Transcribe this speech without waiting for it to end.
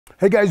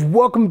Hey guys,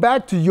 welcome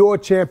back to Your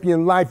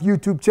Champion Life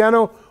YouTube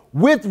channel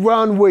with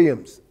Ron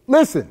Williams.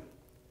 Listen,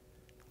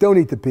 don't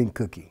eat the pink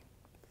cookie.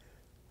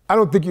 I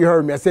don't think you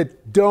heard me. I said,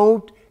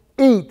 don't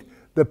eat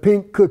the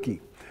pink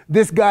cookie.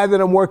 This guy that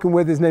I'm working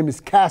with, his name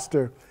is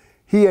Kaster.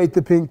 He ate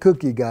the pink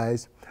cookie,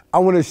 guys. I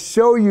want to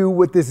show you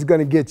what this is going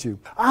to get you.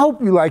 I hope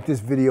you like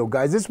this video,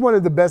 guys. It's one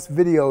of the best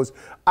videos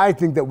I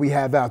think that we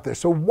have out there.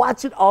 So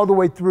watch it all the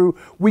way through.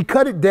 We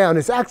cut it down.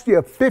 It's actually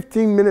a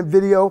 15-minute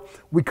video.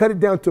 We cut it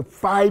down to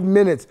 5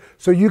 minutes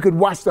so you could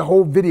watch the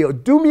whole video.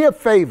 Do me a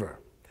favor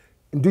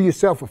and do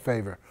yourself a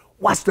favor.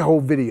 Watch the whole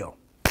video.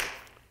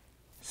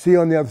 See you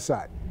on the other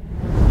side.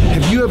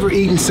 Have you ever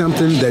eaten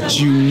something that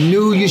you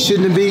knew you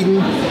shouldn't have eaten?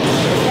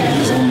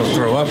 I'm gonna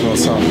throw up on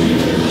something.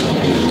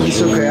 It's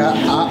okay,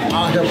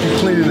 I'll help you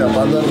clean it up.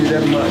 I love you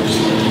that much.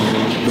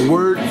 The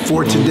word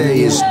for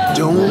today is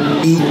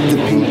don't eat the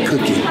pink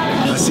cookie.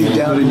 I see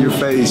doubt in your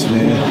face,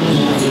 man.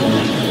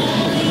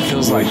 It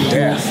feels like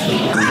death. I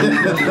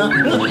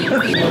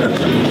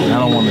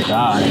don't want to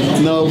die.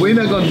 No, we're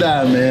not gonna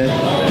die, man.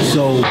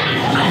 So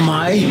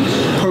my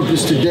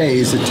purpose today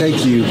is to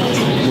take you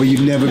where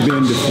you've never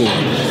been before.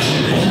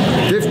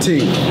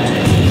 15.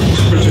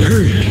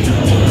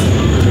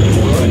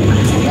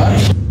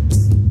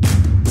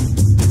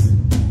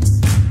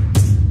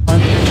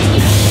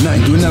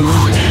 Do another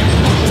one. 10.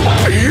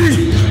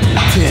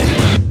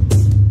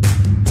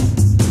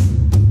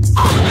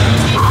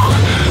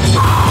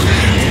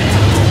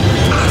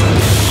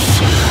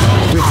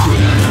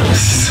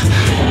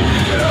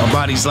 15. My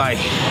body's like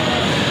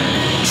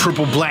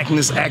triple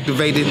blackness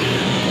activated,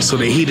 so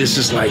the heat is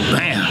just like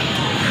bam.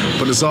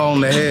 But it's all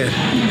in the head.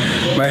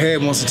 My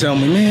head wants to tell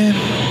me, man,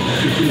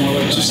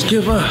 just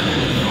give up.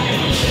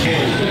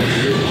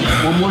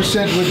 One more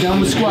set, we're done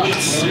with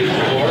squats.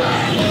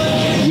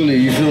 Really,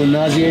 you feeling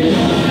nauseated?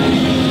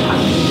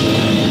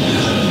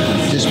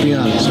 Just be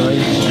honest, right?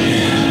 I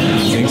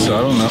think so,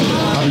 I don't know.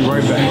 I'll be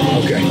right back.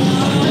 Okay.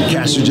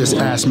 Kaster just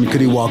asked me could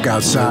he walk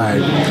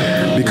outside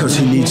because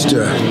he needs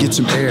to get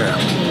some air.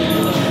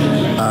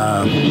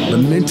 But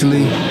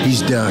mentally,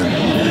 he's done.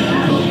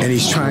 And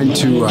he's trying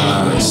to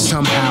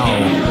somehow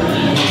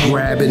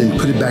grab it and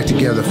put it back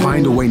together,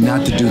 find a way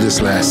not to do this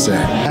last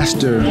set.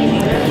 Kaster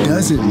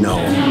doesn't know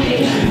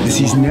is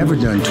he's never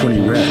done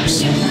 20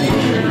 reps,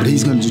 but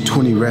he's gonna do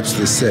 20 reps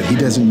this set. He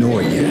doesn't know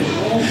it yet.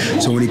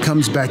 So when he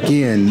comes back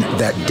in,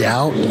 that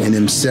doubt in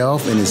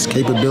himself and his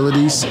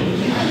capabilities,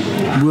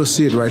 we'll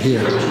see it right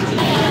here.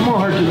 Come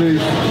on,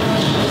 Hercules.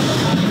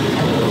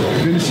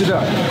 Finish it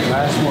up.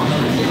 Last one.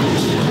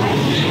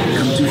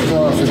 Come too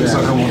far for that. I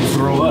want to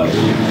throw up.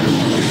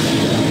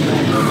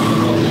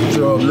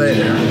 Throw up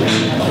later.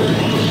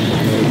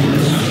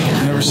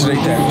 Never should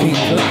eat that pink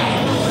cookie.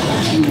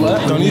 What?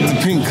 Don't eat the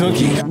pink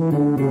cookie. I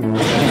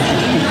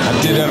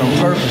did that on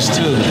purpose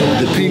too.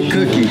 The pink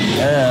cookie?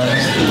 Yeah.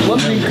 What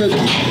pink cookie? I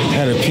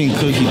had a pink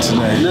cookie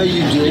today. No,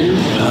 you didn't.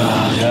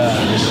 Oh,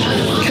 gosh.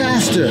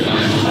 Kaster,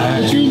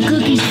 what you eat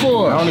cookies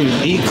for? I don't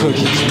even eat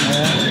cookies,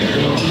 man.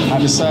 I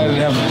decided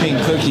to have a pink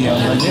cookie. I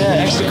was like,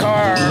 yeah, extra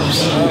carbs.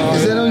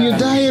 Is that on your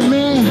diet,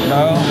 man?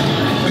 No.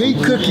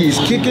 Pink cookies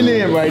kicking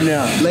in right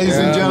now. Ladies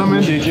and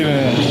gentlemen, kicking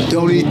in.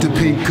 Don't eat the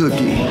pink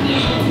cookie.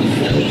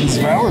 It's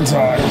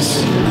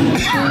Valentine's.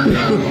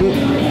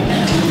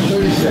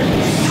 30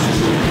 seconds.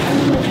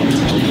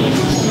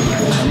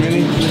 How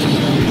many?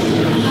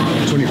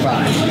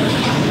 25.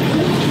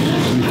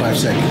 25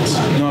 seconds.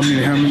 No, I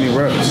mean, how many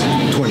reps?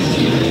 20.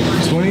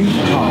 20?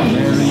 Oh,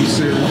 man, are you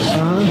serious?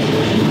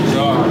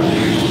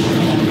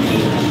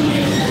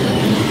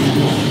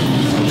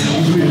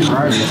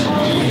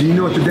 Do you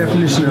know what the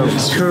definition of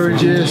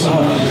courage is?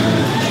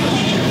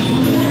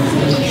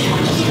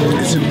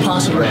 It's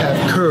impossible to have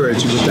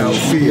courage without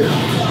fear.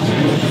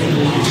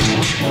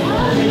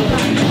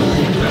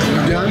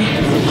 You done?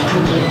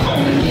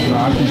 No, I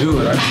can do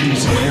it. I just need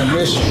some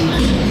ambition.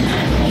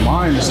 My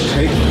mind is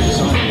taking me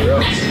somewhere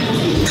else.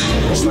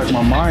 It's like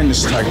my mind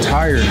is like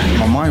tired.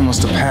 My mind wants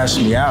to pass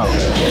me out. I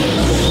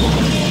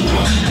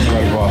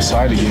gotta go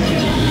outside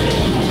again.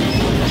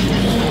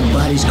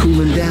 Body's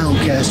cooling down,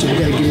 Kaster. We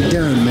gotta get it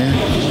done, man.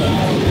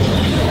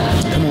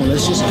 Come on,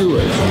 let's just do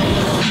it.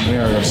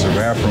 Yeah, I gotta use the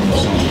bathroom or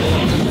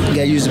something. You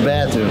gotta use the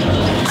bathroom.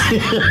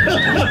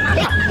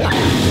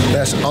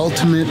 That's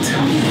ultimate,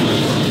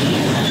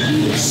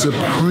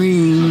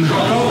 supreme,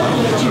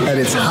 at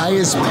its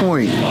highest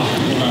point,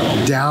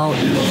 doubt,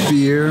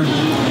 fear,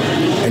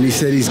 and he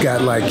said he's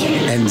got like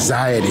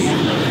anxiety.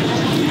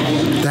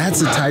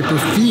 That's a type of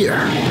fear.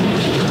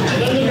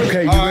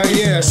 Okay,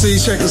 yeah, see,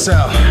 check this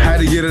out. Had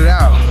to get it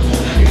out.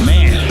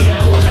 Man,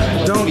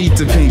 don't eat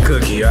the pink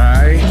cookie, all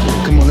right?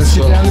 Come on, let's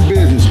get down to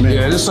business, man.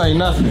 Yeah, this ain't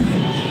nothing.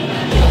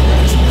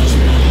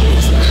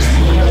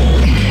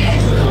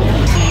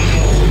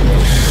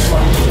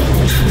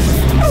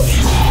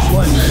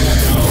 One.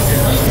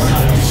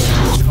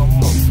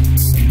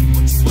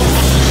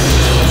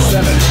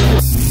 7.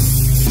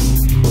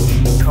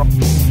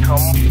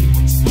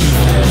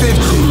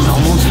 15.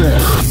 Almost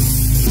there.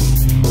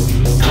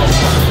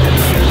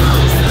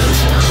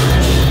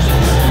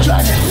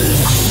 Drag it.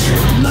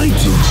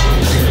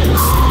 19.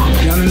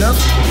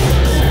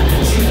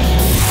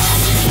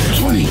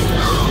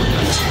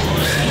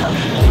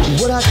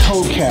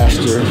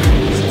 flavor,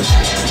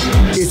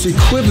 it's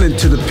equivalent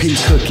to the pink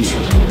cookie.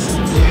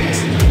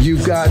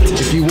 You've got,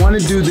 if you want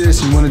to do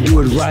this, you want to do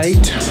it right,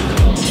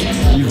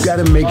 you've got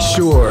to make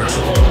sure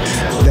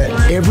that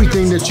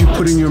everything that you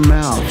put in your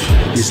mouth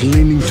is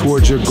leaning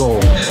towards your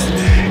goal.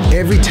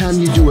 Every time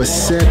you do a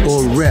set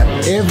or rep,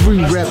 every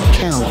rep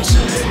counts,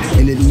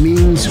 and it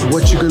means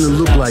what you're going to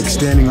look like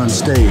standing on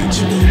stage.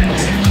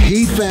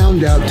 He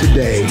found out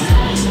today,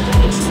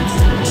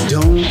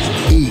 don't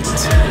eat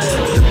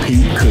the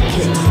pink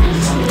cookie.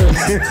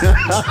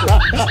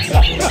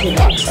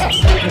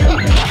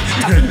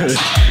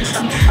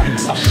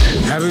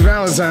 Happy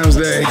Valentine's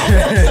Day.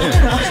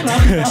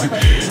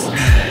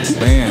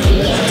 Man,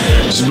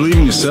 just believe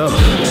in yourself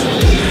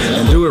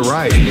and do it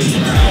right.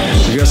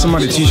 You got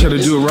somebody to teach you how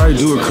to do it right,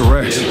 do it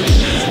correct.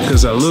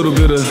 Because that little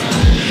bit of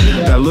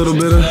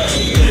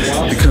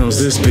becomes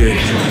this big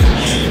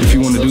if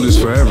you want to do this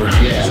forever.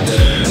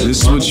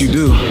 This is what you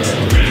do.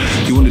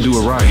 You want to do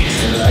it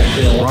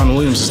right. Ron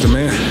Williams is the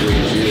man.